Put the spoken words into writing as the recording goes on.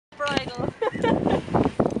bridle.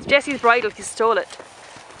 It's Jessie's bridle, he stole it.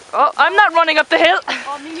 Oh, I'm not running up the hill.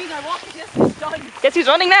 Oh, me neither, I walked this, it's done. Guess who's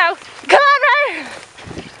running now? Come on, Ray!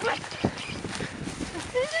 I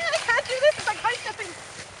can't do this, it's like high stepping.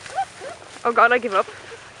 Oh god, I give up.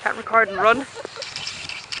 Can't record and run.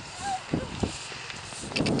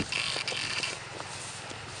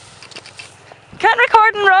 Can't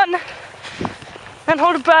record and run. And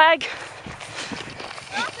hold a bag.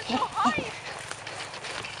 It's so high.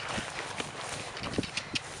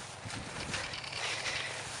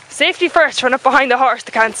 Safety first, run up behind the horse,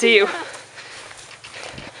 they can't see you. Like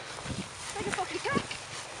a fucking cat.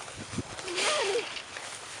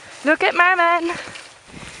 Look at my man.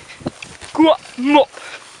 Go up. Go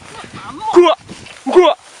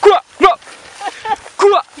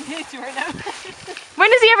up. He hates you right now. When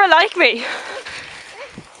does he ever like me?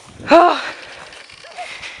 Oh,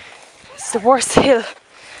 it's the worst hill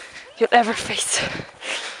you'll ever face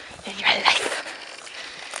in your life.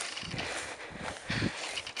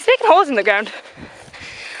 He's making holes in the ground.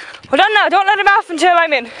 Hold on now, don't let him off until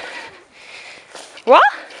I'm in. What?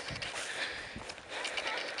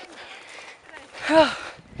 Oh.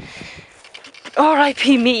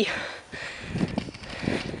 R.I.P. me.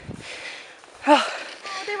 Oh.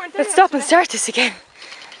 Let's stop and start this again.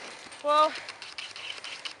 Well,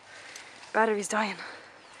 battery's dying.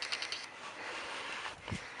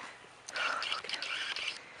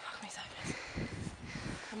 fuck me sideways.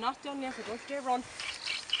 I'm not done yet, but don't you dare run.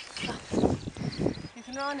 You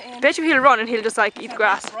can run in. Bet you he'll run and he'll just like eat the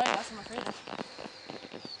grass. Right, that's what I'm afraid of.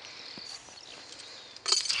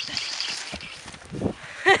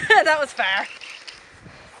 That was fair.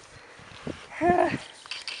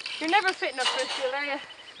 You're never fit enough for this field, are you?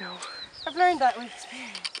 No. I've learned that with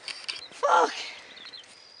experience. Fuck!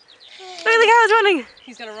 Look at the cows running.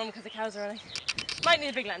 He's gonna run because the cows are running. Might need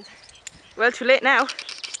a big lens. Well, too late now.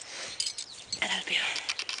 And I'll be.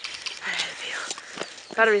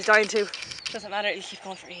 Battery's dying too. Doesn't matter, you keep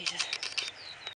going for ages.